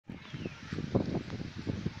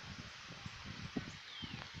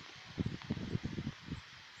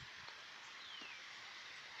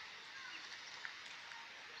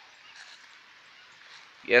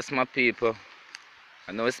Yes, my people,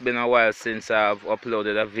 I know it's been a while since I've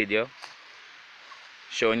uploaded a video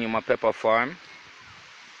showing you my pepper farm.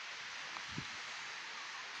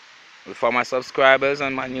 For my subscribers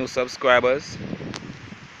and my new subscribers,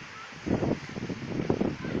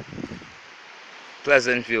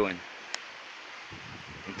 pleasant viewing.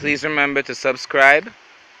 And please remember to subscribe,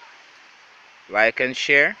 like and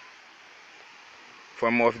share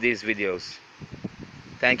for more of these videos.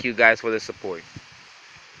 Thank you guys for the support.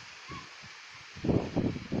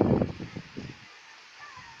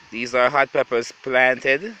 These are hot peppers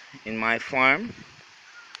planted in my farm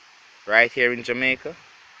right here in Jamaica.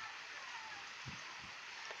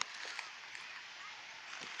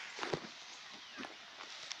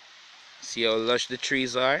 See how lush the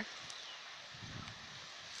trees are?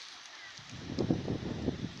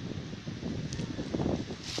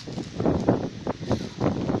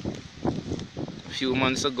 A few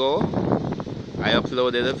months ago, I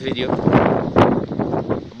uploaded a video,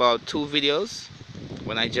 about 2 videos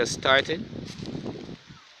when I just started.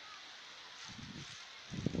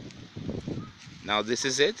 Now this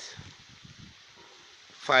is it,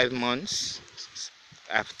 5 months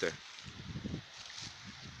after.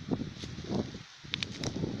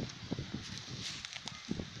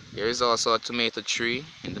 There is also a tomato tree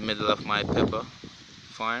in the middle of my pepper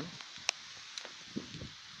farm.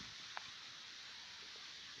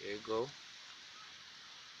 There you go.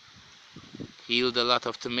 Yield a lot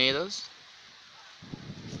of tomatoes.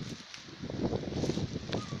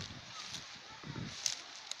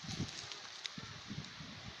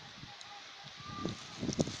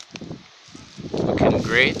 Looking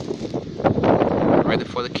great. Ready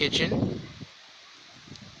for the kitchen.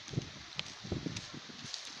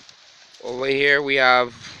 Over here we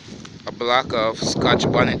have a block of Scotch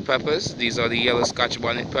bonnet peppers. These are the yellow Scotch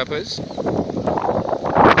bonnet peppers.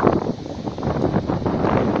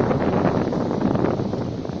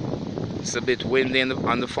 It's a bit windy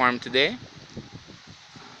on the farm today.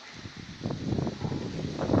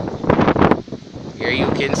 Here you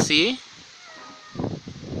can see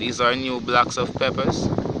these are new blocks of peppers.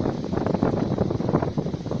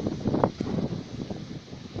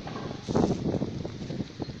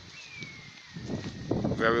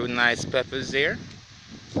 Very nice peppers there.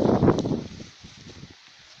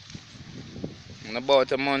 In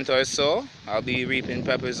about a month or so, I'll be reaping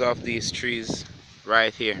peppers off these trees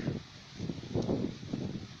right here.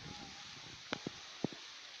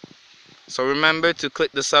 So remember to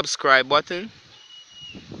click the subscribe button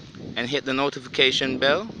and hit the notification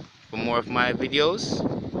bell for more of my videos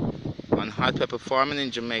on hot pepper farming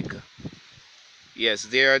in Jamaica. Yes,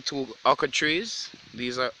 there are 2 okra trees.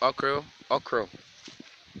 These are okra.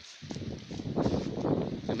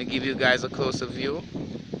 Let me give you guys a closer view.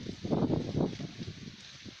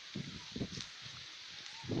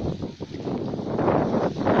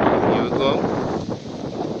 Here we go.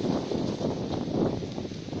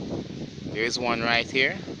 There's one right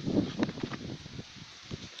here.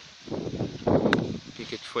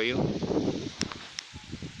 Pick it for you.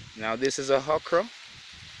 Now this is a okra.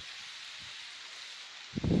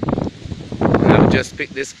 And I've just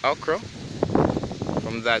picked this okra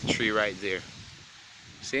from that tree right there.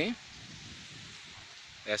 See?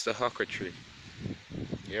 That's the okra tree.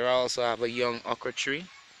 Here I also have a young okra tree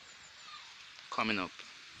coming up.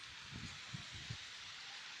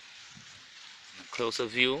 A closer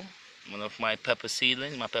view, one of my pepper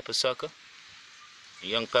seedlings, my pepper sucker, a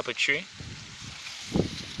young pepper tree.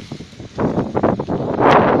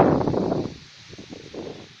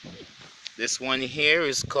 This one here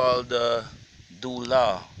is called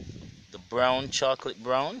Dula, the brown, chocolate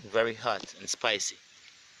brown, very hot and spicy.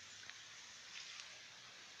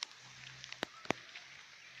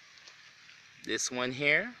 This one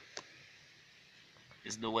here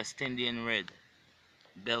is the West Indian red,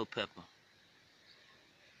 bell pepper.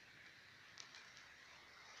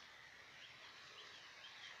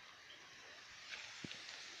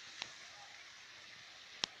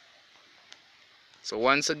 So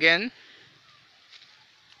once again,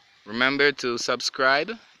 remember to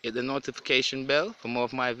subscribe, hit the notification bell for more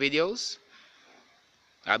of my videos.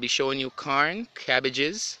 I'll be showing you corn,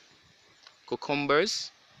 cabbages,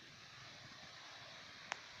 cucumbers.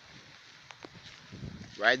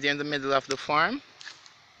 Right there in the middle of the farm,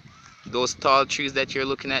 those tall trees that you're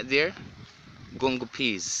looking at there, gungo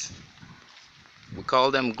peas. We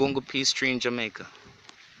call them gungo peas tree in Jamaica.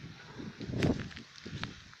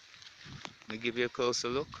 Let me give you a closer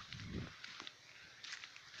look.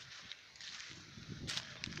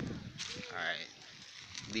 Alright,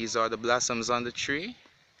 these are the blossoms on the tree,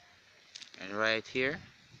 and right here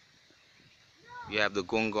you have the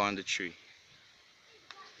gungo on the tree.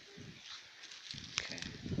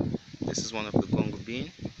 This is one of the Congo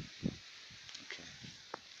bean. Okay.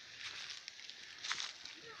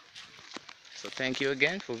 So thank you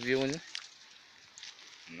again for viewing,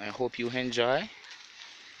 and I hope you enjoy.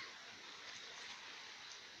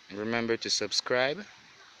 And remember to subscribe,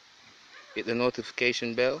 hit the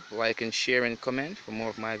notification bell, like and share and comment for more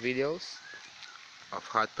of my videos of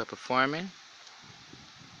hot pepper farming,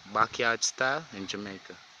 backyard style in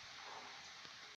Jamaica.